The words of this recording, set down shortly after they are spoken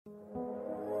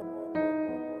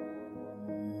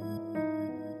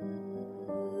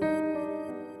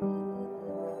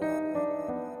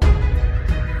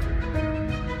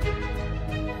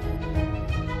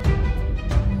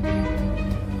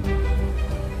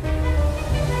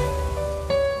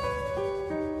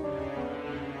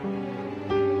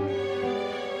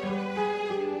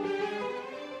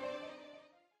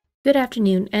Good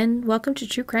afternoon, and welcome to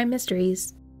True Crime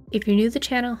Mysteries. If you're new to the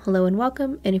channel, hello and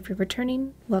welcome, and if you're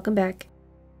returning, welcome back.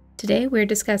 Today we're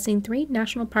discussing 3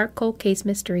 National Park cold case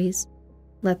mysteries.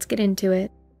 Let's get into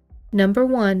it. Number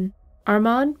 1.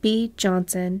 Armand B.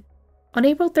 Johnson. On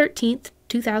April 13th,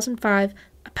 2005,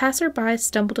 a passerby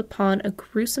stumbled upon a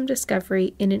gruesome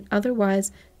discovery in an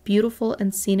otherwise beautiful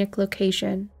and scenic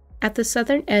location. At the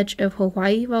southern edge of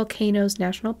Hawaii Volcanoes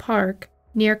National Park,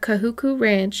 near Kahuku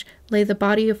Ranch, lay the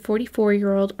body of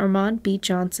 44-year-old Armand B.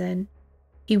 Johnson.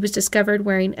 He was discovered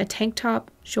wearing a tank top,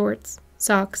 shorts,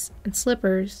 socks, and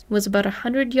slippers, and was about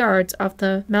 100 yards off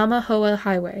the Maumahoa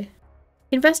Highway.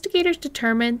 Investigators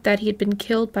determined that he had been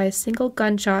killed by a single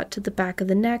gunshot to the back of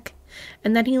the neck,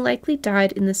 and that he likely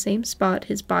died in the same spot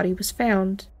his body was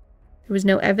found. There was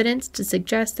no evidence to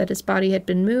suggest that his body had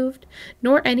been moved,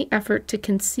 nor any effort to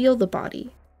conceal the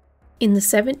body. In the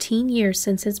 17 years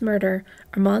since his murder,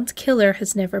 Armand's killer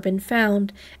has never been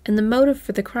found, and the motive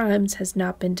for the crimes has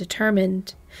not been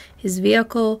determined. His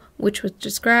vehicle, which was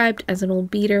described as an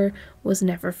old beater, was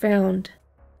never found.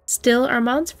 Still,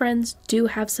 Armand's friends do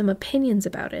have some opinions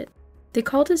about it. They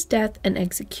called his death an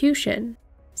execution.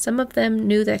 Some of them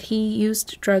knew that he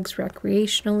used drugs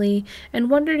recreationally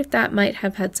and wondered if that might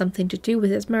have had something to do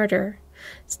with his murder.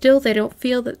 Still, they don't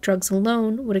feel that drugs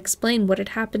alone would explain what had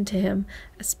happened to him,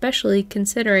 especially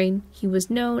considering he was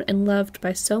known and loved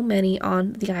by so many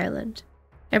on the island.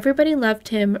 Everybody loved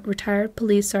him, retired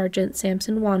Police Sergeant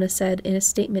Samson Wana said in a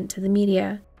statement to the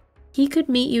media. He could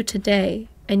meet you today,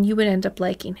 and you would end up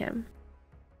liking him.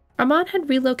 Armand had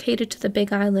relocated to the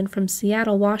Big Island from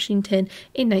Seattle, Washington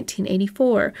in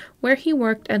 1984, where he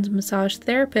worked as a massage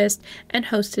therapist and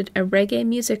hosted a reggae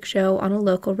music show on a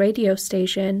local radio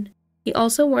station. He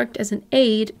also worked as an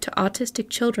aide to autistic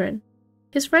children.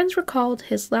 His friends recalled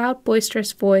his loud,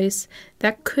 boisterous voice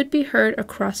that could be heard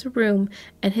across a room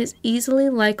and his easily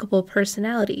likable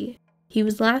personality. He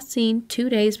was last seen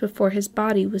 2 days before his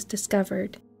body was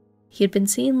discovered. He had been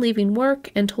seen leaving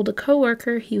work and told a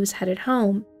coworker he was headed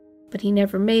home, but he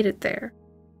never made it there.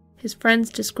 His friends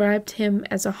described him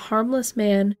as a harmless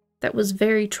man that was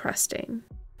very trusting.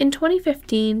 In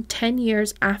 2015, 10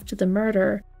 years after the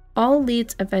murder, all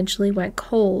leads eventually went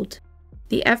cold.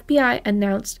 The FBI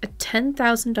announced a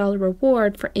 $10,000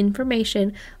 reward for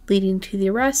information leading to the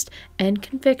arrest and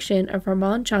conviction of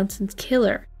Armand Johnson's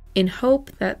killer, in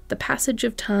hope that the passage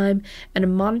of time and a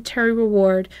monetary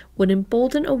reward would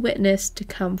embolden a witness to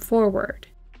come forward.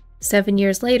 7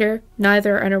 years later,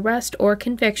 neither an arrest or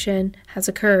conviction has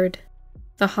occurred.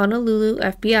 The Honolulu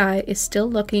FBI is still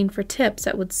looking for tips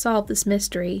that would solve this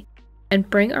mystery and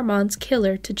bring Armand's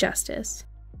killer to justice.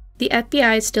 The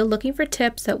FBI is still looking for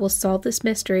tips that will solve this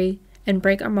mystery and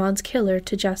bring Armand's killer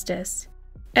to justice.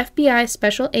 FBI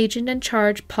Special Agent in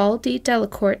Charge Paul D.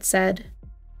 Delacourt said,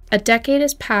 "A decade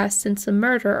has passed since the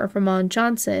murder of Armand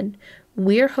Johnson.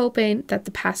 We're hoping that the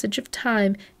passage of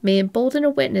time may embolden a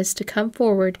witness to come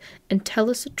forward and tell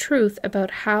us the truth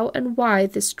about how and why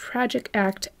this tragic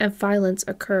act of violence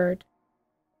occurred."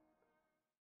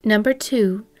 Number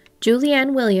 2.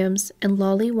 Julianne Williams and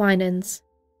Lolly Winans.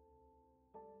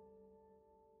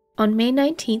 On May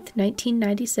 19,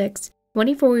 1996,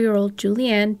 24-year-old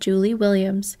Julianne Julie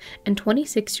Williams and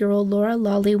 26-year-old Laura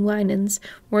Lolly Winans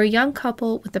were a young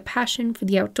couple with a passion for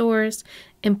the outdoors,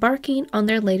 embarking on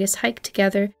their latest hike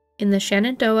together in the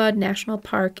Shenandoah National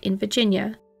Park in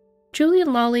Virginia. Julie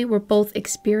and Lolly were both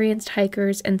experienced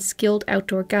hikers and skilled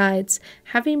outdoor guides,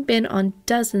 having been on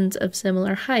dozens of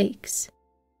similar hikes.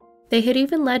 They had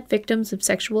even led victims of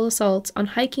sexual assaults on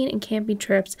hiking and camping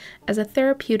trips as a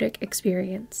therapeutic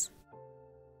experience.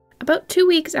 About 2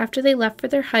 weeks after they left for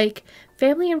their hike,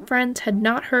 family and friends had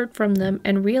not heard from them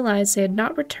and realized they had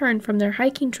not returned from their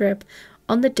hiking trip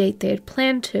on the date they had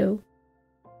planned to.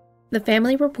 The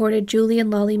family reported Julie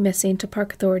and Lolly missing to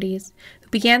park authorities, who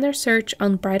began their search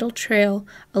on Bridle Trail,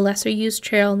 a lesser-used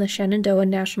trail in the Shenandoah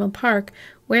National Park,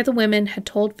 where the women had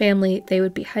told family they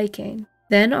would be hiking.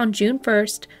 Then, on June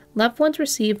 1st, loved ones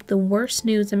received the worst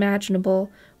news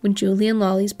imaginable when Julie and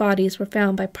Lolly's bodies were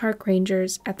found by park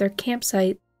rangers at their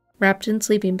campsite, wrapped in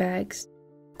sleeping bags.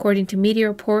 According to media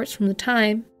reports from the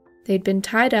time, they had been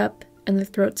tied up and their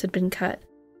throats had been cut.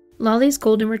 Lolly's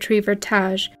golden retriever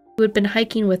Taj, who had been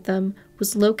hiking with them,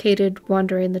 was located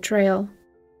wandering the trail.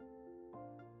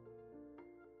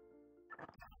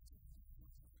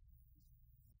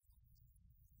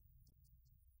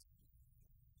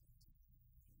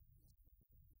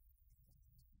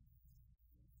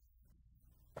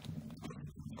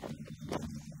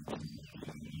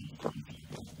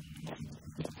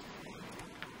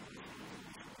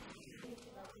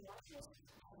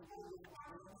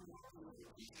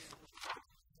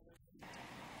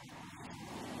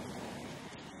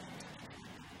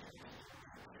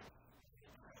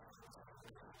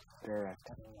 Oh,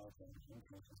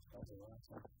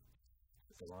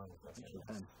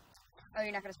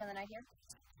 you're not going to spend the night here?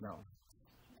 No.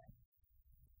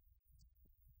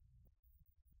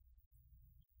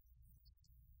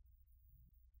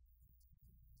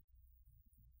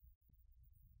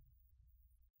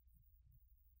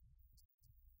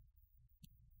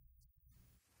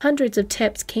 Hundreds of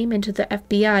tips came into the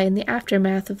FBI in the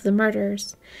aftermath of the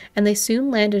murders, and they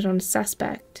soon landed on a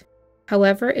suspect.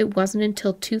 However, it wasn't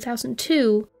until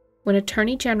 2002 when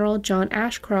Attorney General John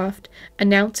Ashcroft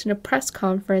announced in a press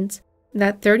conference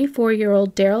that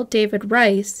 34-year-old Daryl David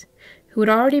Rice, who had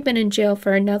already been in jail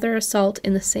for another assault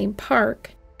in the same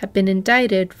park, had been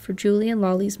indicted for Julie and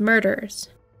Lolly's murders.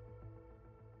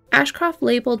 Ashcroft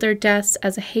labeled their deaths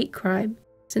as a hate crime,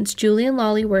 since Julie and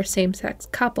Lolly were a same-sex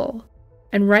couple,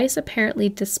 and Rice apparently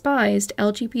despised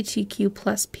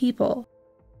LGBTQ+ people.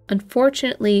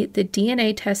 Unfortunately, the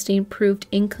DNA testing proved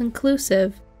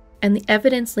inconclusive, and the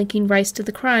evidence linking Rice to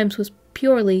the crimes was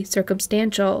purely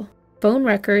circumstantial. Phone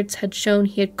records had shown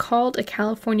he had called a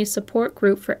California support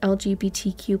group for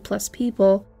LGBTQ+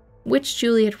 people, which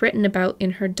Julie had written about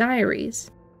in her diaries.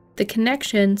 The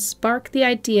connection sparked the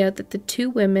idea that the two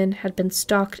women had been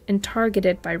stalked and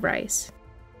targeted by Rice.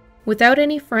 Without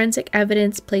any forensic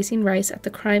evidence placing Rice at the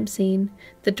crime scene,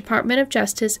 the Department of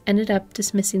Justice ended up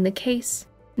dismissing the case,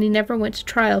 and he never went to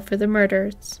trial for the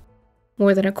murders.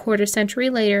 More than a quarter-century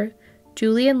later,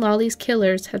 Julie and Lolly's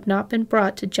killers have not been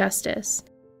brought to justice,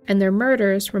 and their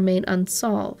murders remain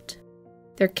unsolved.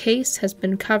 Their case has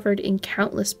been covered in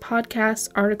countless podcasts,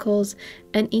 articles,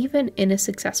 and even in a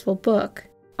successful book.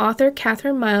 Author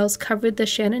Catherine Miles covered the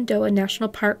Shenandoah National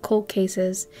Park cold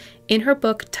cases in her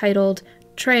book titled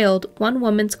Trailed: One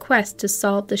Woman's Quest to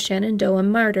Solve the Shenandoah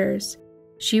Murders.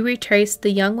 She retraced the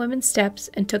young women's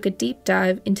steps and took a deep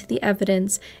dive into the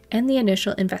evidence and the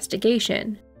initial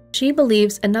investigation. She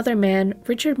believes another man,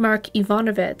 Richard Mark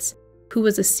Ivanovitz, who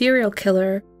was a serial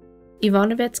killer.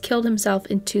 Ivanovitz killed himself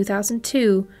in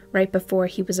 2002, right before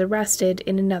he was arrested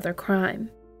in another crime.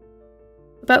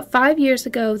 About 5 years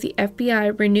ago, the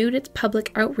FBI renewed its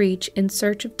public outreach in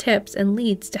search of tips and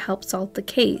leads to help solve the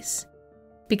case.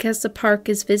 Because the park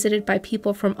is visited by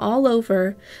people from all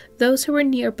over, those who were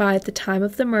nearby at the time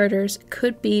of the murders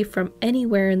could be from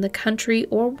anywhere in the country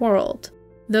or world.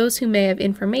 Those who may have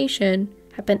information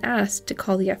have been asked to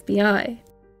call the FBI.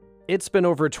 It's been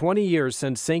over 20 years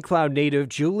since St. Cloud native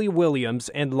Julie Williams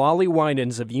and Lolly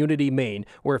Winans of Unity, Maine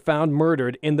were found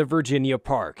murdered in the Virginia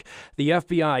park. The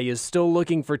FBI is still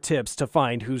looking for tips to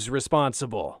find who's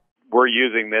responsible. We're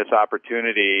using this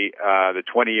opportunity, the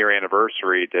 20-year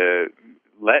anniversary, to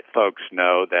let folks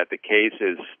know that the case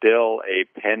is still a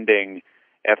pending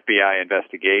FBI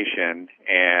investigation,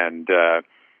 and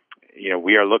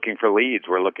we are looking for leads.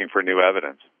 We're looking for new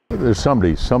evidence. There's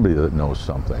somebody that knows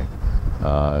something,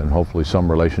 and hopefully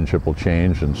some relationship will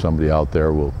change, and somebody out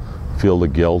there will feel the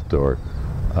guilt or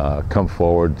come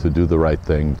forward to do the right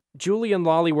thing. Julie and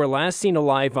Lolly were last seen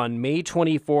alive on May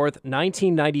 24th,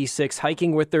 1996,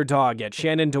 hiking with their dog at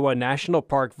Shenandoah National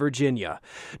Park, Virginia.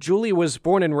 Julie was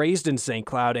born and raised in St.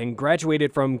 Cloud and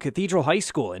graduated from Cathedral High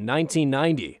School in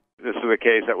 1990. This is a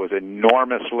case that was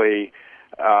enormously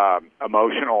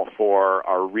emotional for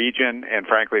our region and,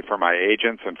 frankly, for my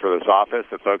agents and for this office.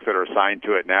 The folks that are assigned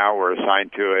to it now were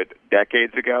assigned to it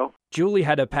decades ago. Julie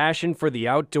had a passion for the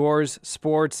outdoors,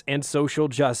 sports, and social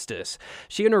justice.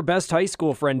 She and her best high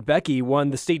school friend Becky won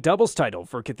the state doubles title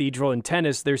for Cathedral in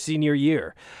tennis their senior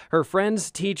year. Her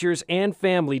friends, teachers, and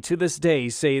family to this day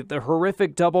say the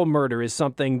horrific double murder is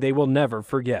something they will never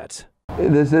forget.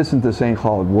 This isn't the St.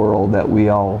 Cloud world that we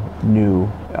all knew.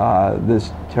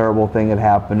 This terrible thing had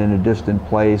happened in a distant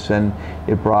place, and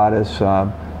it brought us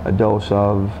a dose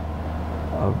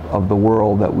of the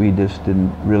world that we just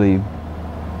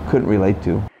couldn't relate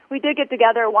to. We did get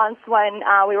together once when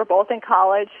we were both in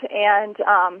college, and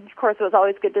of course it was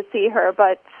always good to see her,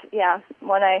 but yeah,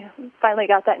 when I finally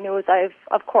got that news, I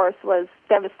of course was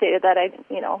devastated that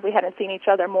we hadn't seen each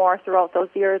other more throughout those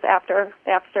years after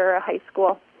high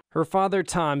school. Her father,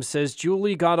 Tom, says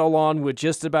Julie got along with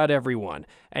just about everyone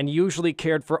and usually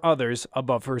cared for others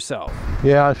above herself.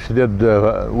 Yeah, she did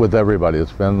with everybody.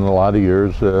 It's been a lot of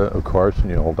years, of course, and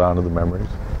you hold on to the memories.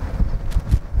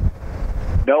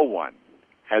 No one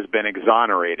has been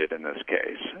exonerated in this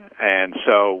case, and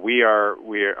so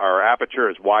our aperture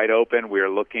is wide open. We are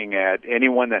looking at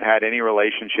anyone that had any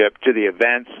relationship to the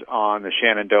events on the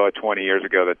Shenandoah 20 years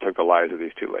ago that took the lives of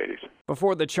these two ladies.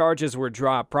 Before the charges were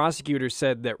dropped, prosecutors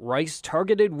said that Rice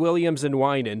targeted Williams and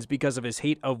Winans because of his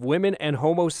hate of women and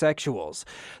homosexuals.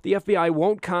 The FBI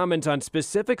won't comment on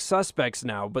specific suspects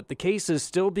now, but the case is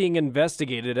still being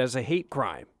investigated as a hate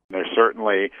crime. There's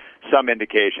certainly some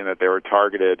indication that they were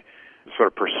targeted sort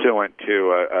of pursuant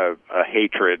to a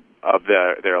hatred of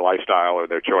their lifestyle or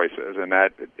their choices. And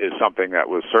that is something that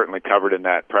was certainly covered in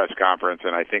that press conference,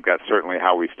 and I think that's certainly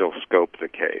how we still scope the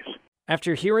case.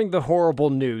 After hearing the horrible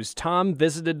news, Tom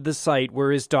visited the site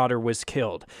where his daughter was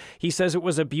killed. He says it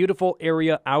was a beautiful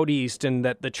area out east and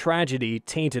that the tragedy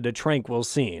tainted a tranquil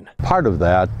scene. Part of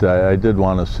that, I did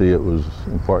want to see, it was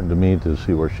important to me to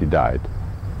see where she died.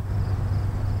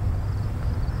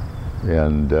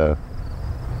 And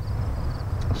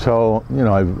so, you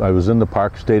know, I was in the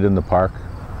park, stayed in the park,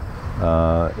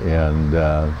 and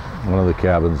one of the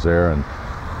cabins there, and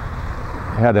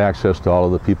had access to all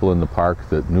of the people in the park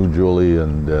that knew Julie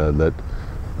and that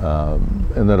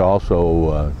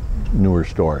also knew her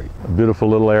story. A beautiful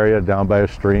little area down by a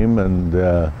stream, and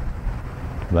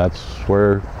that's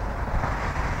where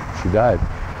she died.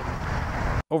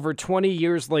 Over 20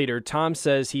 years later, Tom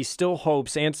says he still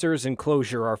hopes answers and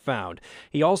closure are found.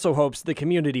 He also hopes the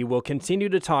community will continue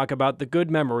to talk about the good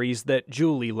memories that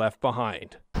Julie left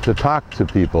behind. To talk to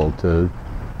people, to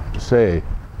say,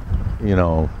 you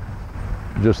know,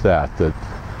 just that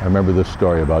I remember this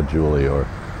story about Julie, or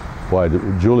boy,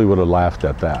 Julie would have laughed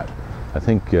at that. I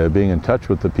think being in touch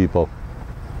with the people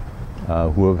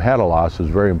who have had a loss is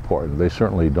very important. They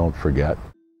certainly don't forget.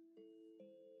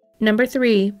 Number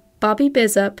 3. Bobby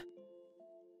Bizup.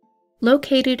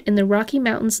 Located in the Rocky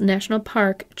Mountains National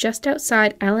Park just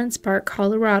outside Allen Spark,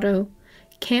 Colorado,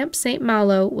 Camp St.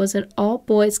 Malo was an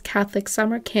all-boys Catholic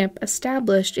summer camp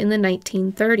established in the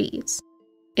 1930s.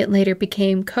 It later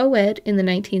became co-ed in the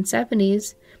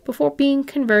 1970s before being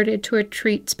converted to a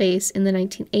retreat space in the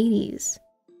 1980s.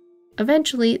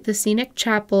 Eventually, the scenic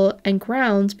chapel and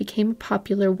grounds became a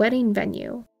popular wedding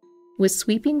venue, with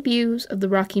sweeping views of the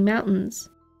Rocky Mountains.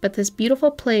 But this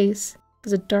beautiful place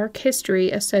has a dark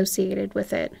history associated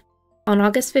with it. On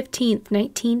August 15,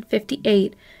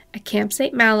 1958, at Camp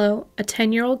St. Malo, a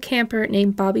 10-year-old camper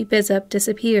named Bobby Bizup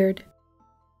disappeared.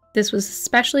 This was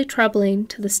especially troubling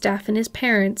to the staff and his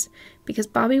parents because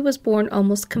Bobby was born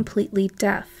almost completely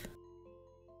deaf.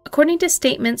 According to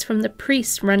statements from the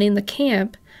priest running the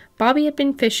camp, Bobby had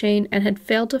been fishing and had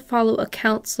failed to follow a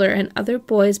counselor and other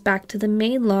boys back to the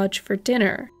main lodge for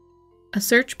dinner. A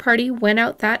search party went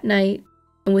out that night,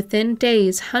 and within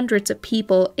days, hundreds of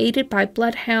people, aided by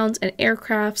bloodhounds and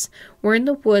aircrafts, were in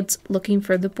the woods looking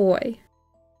for the boy.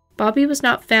 Bobby was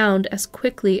not found as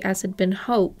quickly as had been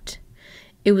hoped.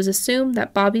 It was assumed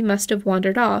that Bobby must have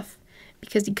wandered off.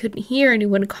 Because he couldn't hear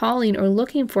anyone calling or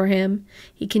looking for him,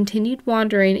 he continued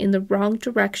wandering in the wrong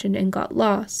direction and got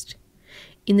lost.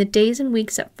 In the days and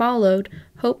weeks that followed,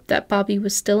 hope that Bobby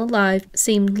was still alive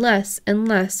seemed less and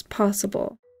less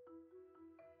possible.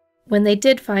 When they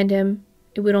did find him,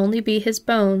 it would only be his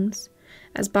bones,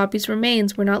 as Bobby's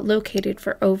remains were not located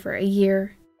for over a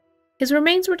year. His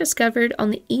remains were discovered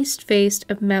on the east face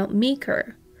of Mount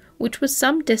Meeker, which was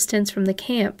some distance from the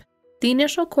camp. The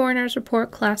initial coroner's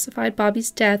report classified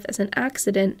Bobby's death as an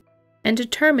accident and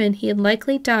determined he had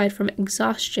likely died from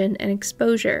exhaustion and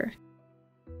exposure.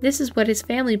 This is what his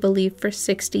family believed for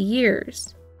 60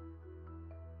 years.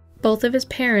 Both of his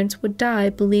parents would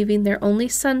die believing their only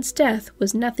son's death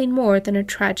was nothing more than a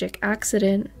tragic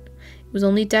accident. It was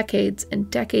only decades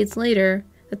and decades later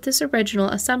that this original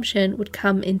assumption would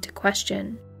come into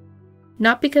question.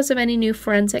 Not because of any new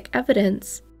forensic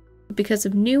evidence, but because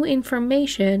of new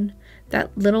information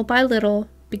that little by little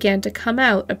began to come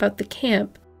out about the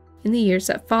camp in the years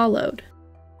that followed.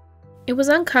 It was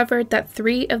uncovered that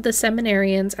 3 of the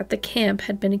seminarians at the camp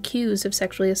had been accused of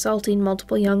sexually assaulting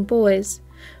multiple young boys,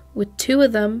 with 2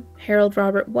 of them, Harold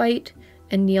Robert White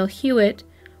and Neil Hewitt,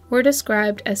 were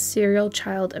described as serial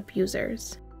child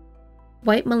abusers.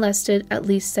 White molested at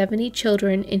least 70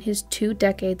 children in his 2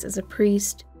 decades as a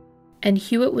priest, and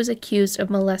Hewitt was accused of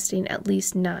molesting at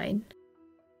least 9.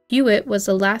 Hewitt was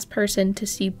the last person to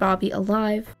see Bobby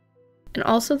alive, and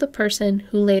also the person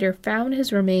who later found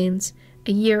his remains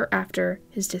a year after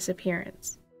his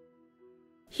disappearance.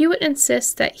 Hewitt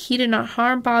insists that he did not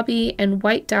harm Bobby, and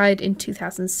White died in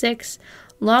 2006,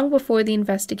 long before the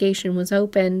investigation was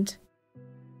opened.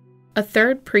 A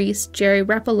third priest, Jerry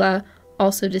Repola,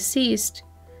 also deceased,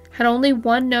 had only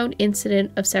one known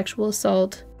incident of sexual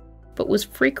assault, but was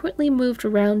frequently moved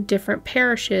around different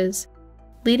parishes,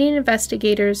 leading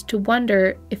investigators to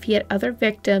wonder if he had other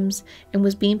victims and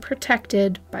was being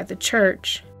protected by the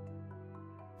church.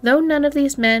 Though none of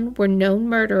these men were known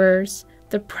murderers,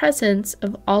 the presence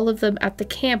of all of them at the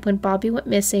camp when Bobby went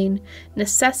missing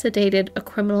necessitated a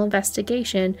criminal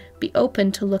investigation be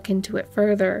opened to look into it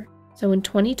further. So in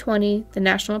 2020, the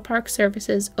National Park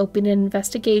Services opened an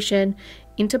investigation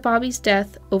into Bobby's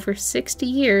death over 60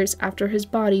 years after his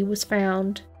body was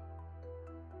found.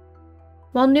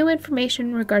 While new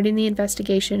information regarding the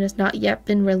investigation has not yet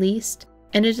been released,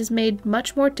 and it is made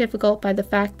much more difficult by the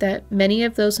fact that many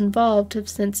of those involved have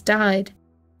since died,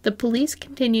 the police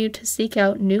continue to seek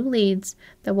out new leads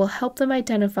that will help them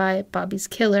identify Bobby's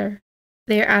killer.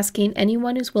 They are asking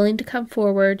anyone who's willing to come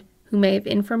forward who may have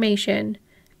information,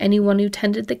 anyone who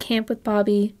tended the camp with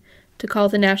Bobby, to call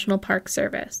the National Park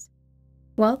Service.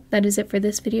 Well, that is it for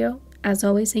this video. As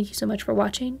always, thank you so much for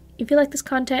watching. If you like this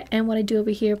content and what I do over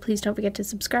here, please don't forget to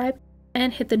subscribe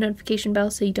and hit the notification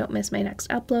bell so you don't miss my next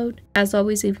upload. As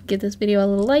always, if you give this video a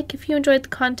little like if you enjoyed the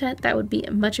content, that would be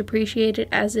much appreciated,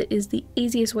 as it is the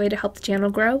easiest way to help the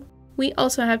channel grow. We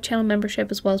also have channel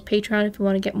membership as well as Patreon if you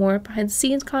want to get more behind the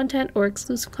scenes content or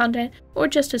exclusive content, or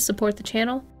just to support the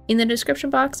channel. In the description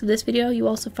box of this video, you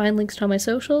also find links to all my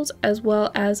socials as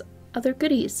well as other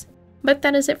goodies. But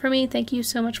that is it for me. Thank you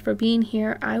so much for being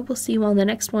here. I will see you on the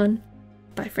next one.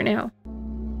 Bye for now.